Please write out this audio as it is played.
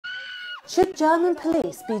Should German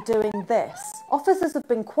police be doing this? Officers have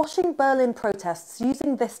been quashing Berlin protests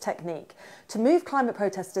using this technique to move climate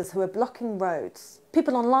protesters who are blocking roads.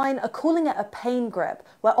 People online are calling it a pain grip,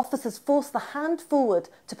 where officers force the hand forward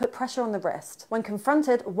to put pressure on the wrist. When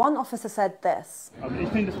confronted, one officer said this. A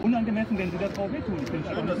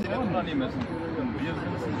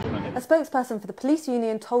spokesperson for the police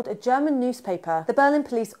union told a German newspaper the Berlin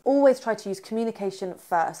police always try to use communication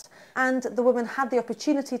first, and the woman had the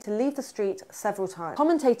opportunity to leave the street several times.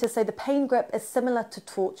 Commentators say the pain grip is similar to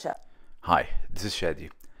torture. Hi, this is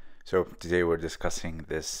Shadi. So today we're discussing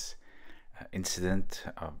this incident.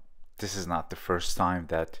 This is not the first time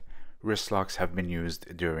that wrist locks have been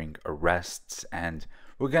used during arrests, and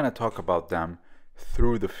we're gonna talk about them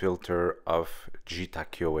through the filter of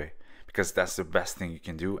Jitsu, because that's the best thing you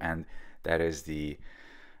can do, and that is the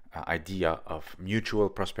idea of mutual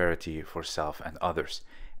prosperity for self and others.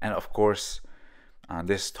 And of course,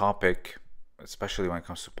 this topic, especially when it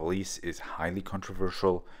comes to police, is highly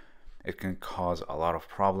controversial. It can cause a lot of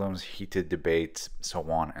problems, heated debates, so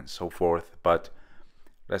on and so forth. But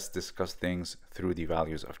let's discuss things through the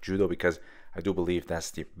values of Judo, because I do believe that's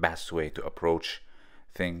the best way to approach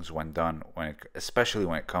things when done, especially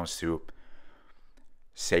when it comes to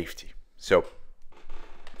safety. So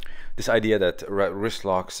this idea that wrist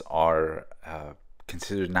locks are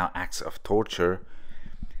considered now acts of torture,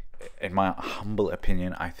 in my humble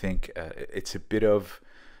opinion, I think it's a bit of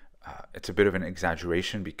an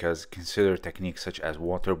exaggeration, because consider techniques such as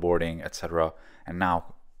waterboarding, etc. And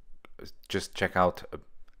now just check out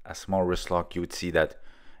a small wrist lock, you would see that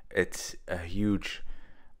it's a huge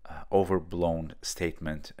overblown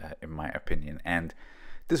statement, in my opinion. And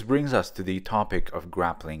this brings us to the topic of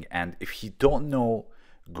grappling. And if you don't know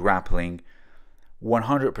grappling,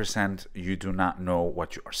 100% you do not know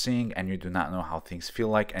what you are seeing, and you do not know how things feel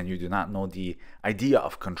like, and you do not know the idea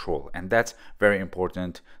of control. And that's very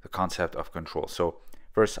important, the concept of control. So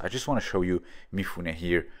first, I just want to show you Mifune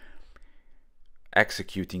here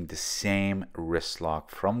executing the same wrist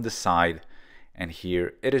lock from the side, and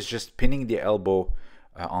here it is just pinning the elbow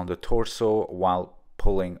on the torso while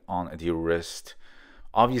pulling on the wrist.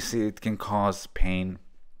 Obviously it can cause pain,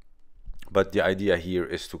 but the idea here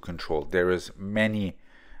is to control. There is many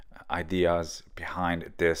ideas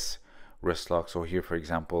behind this wrist lock. So here, for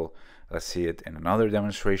example, let's see it in another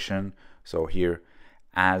demonstration. So here,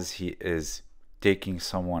 as he is taking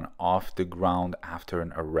someone off the ground after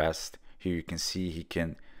an arrest, here you can see he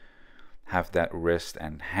can have that wrist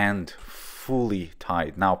and hand fully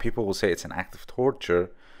tied. Now people will say it's an act of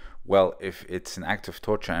torture. Well, if it's an act of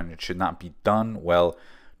torture and it should not be done, well,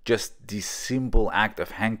 just the simple act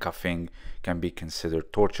of handcuffing can be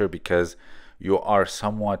considered torture, because you are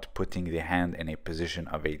somewhat putting the hand in a position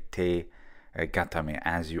of a te gatame,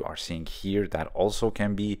 as you are seeing here. That also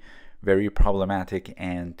can be very problematic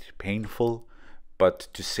and painful, but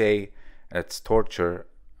to say it's torture,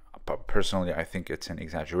 personally I think it's an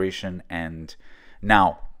exaggeration. And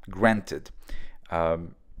now, granted,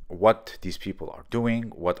 what these people are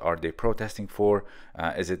doing, what are they protesting for?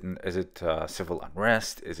 Is it civil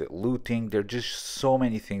unrest? Is it looting? There are just so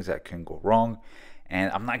many things that can go wrong,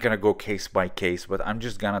 and I'm not gonna go case by case, but I'm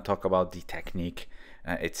just gonna talk about the technique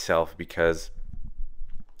itself, because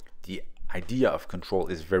the idea of control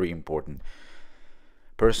is very important.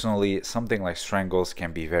 Personally, something like strangles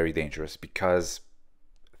can be very dangerous, because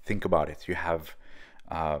think about it. You have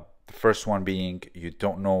the first one being you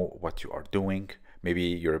don't know what you are doing. Maybe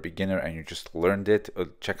you're a beginner and you just learned it.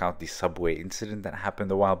 Check out the subway incident that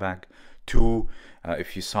happened a while back. Two,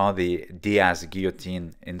 if you saw the Diaz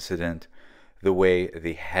guillotine incident, the way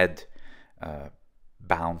the head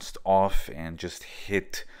bounced off and just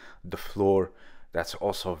hit the floor, that's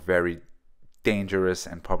also very dangerous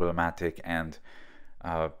and problematic, and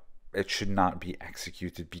it should not be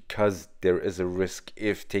executed, because there is a risk,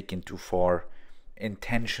 if taken too far,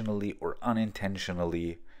 intentionally or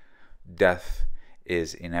unintentionally, death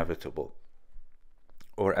is inevitable,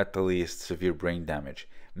 or at the least severe brain damage.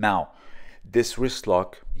 Now, this wrist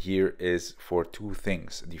lock here is for two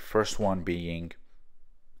things. The first one being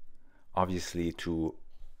obviously to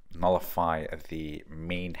nullify the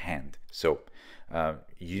main hand, so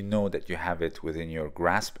you know that you have it within your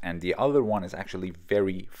grasp, and the other one is actually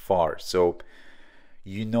very far, so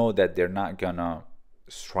you know that they're not gonna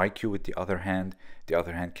strike you with the other hand. The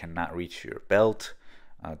other hand cannot reach your belt.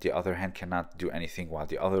 The other hand cannot do anything, while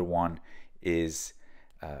the other one is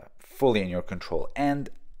fully in your control. And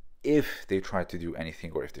if they try to do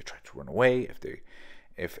anything, or if they try to run away,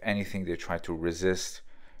 if anything they try to resist,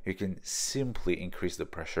 you can simply increase the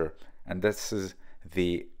pressure. And this is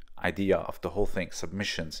the idea of the whole thing.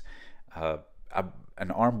 Submissions, a an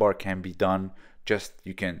armbar can be done. Just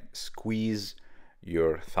you can squeeze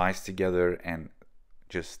your thighs together and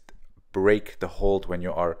just break the hold when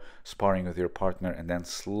you are sparring with your partner, and then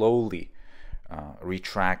slowly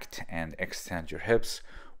retract and extend your hips,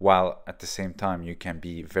 while at the same time you can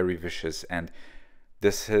be very vicious. And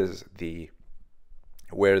this is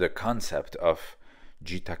where the concept of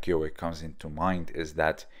Jitakyoe comes into mind, is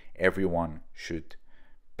that everyone should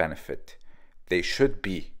benefit. They should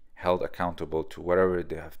be held accountable to whatever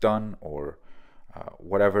they have done, or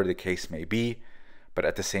whatever the case may be, but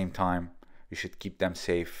at the same time you should keep them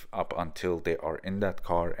safe up until they are in that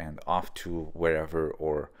car and off to wherever,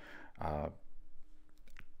 or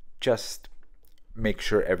just make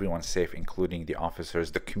sure everyone's safe, including the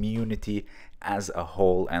officers, the community as a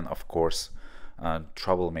whole, and of course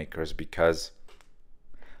troublemakers, because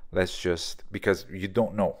you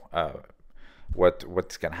don't know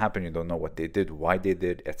what's gonna happen. You don't know what they did, why they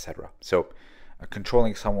did, etc. So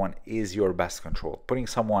controlling someone is your best control. Putting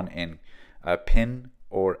someone in a pin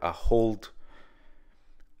or a hold,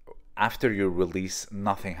 after your release,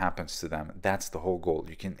 nothing happens to them. That's the whole goal.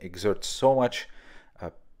 You can exert so much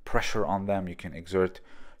pressure on them, you can exert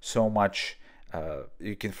so much,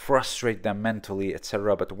 you can frustrate them mentally,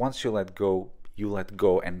 etc. But once you let go,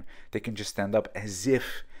 and they can just stand up as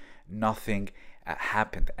if nothing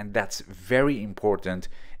happened. And that's very important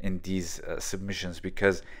in these submissions,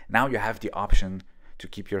 because now you have the option to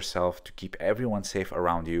keep yourself, to keep everyone safe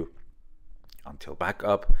around you until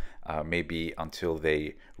backup, maybe until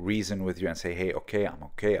they reason with you and say, hey, okay,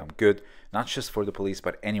 I'm good. Not just for the police,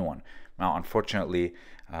 but anyone. Now, unfortunately,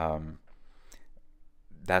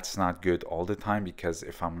 that's not good all the time, because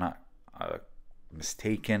if I'm not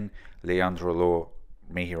mistaken, Leandro Lo,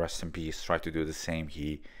 may he rest in peace, tried to do the same.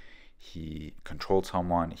 He controlled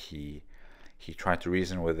someone, he tried to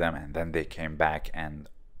reason with them, and then they came back, and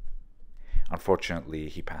unfortunately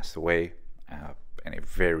he passed away in a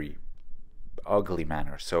very ugly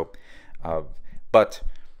manner. So but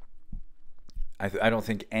I don't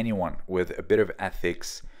think anyone with a bit of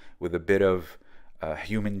ethics, with a bit of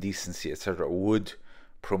human decency, etc., would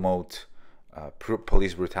promote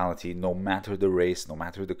police brutality, no matter the race, no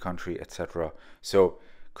matter the country, etc. So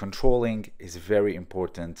controlling is very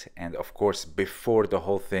important. And of course, before the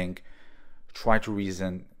whole thing, try to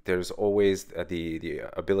reason. There's always the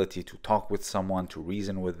ability to talk with someone, to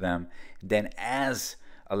reason with them. Then as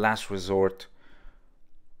a last resort,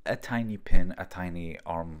 a tiny pin, a tiny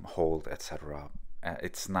arm hold, etc.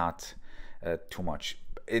 It's not too much.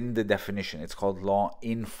 In the definition, it's called law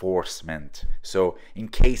enforcement. So in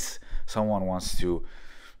case someone wants to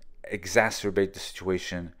exacerbate the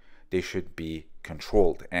situation, they should be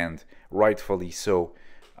controlled, and rightfully so.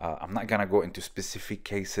 I'm not gonna go into specific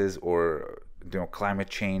cases or climate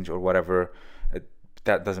change or whatever.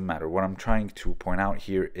 That doesn't matter. What I'm trying to point out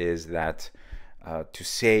here is that to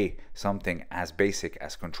say something as basic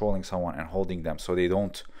as controlling someone and holding them so they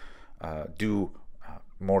don't do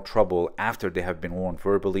more trouble after they have been warned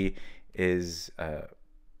verbally is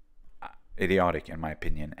idiotic, in my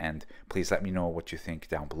opinion. And please let me know what you think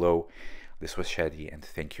down below. This was Shadi, and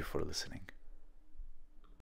thank you for listening.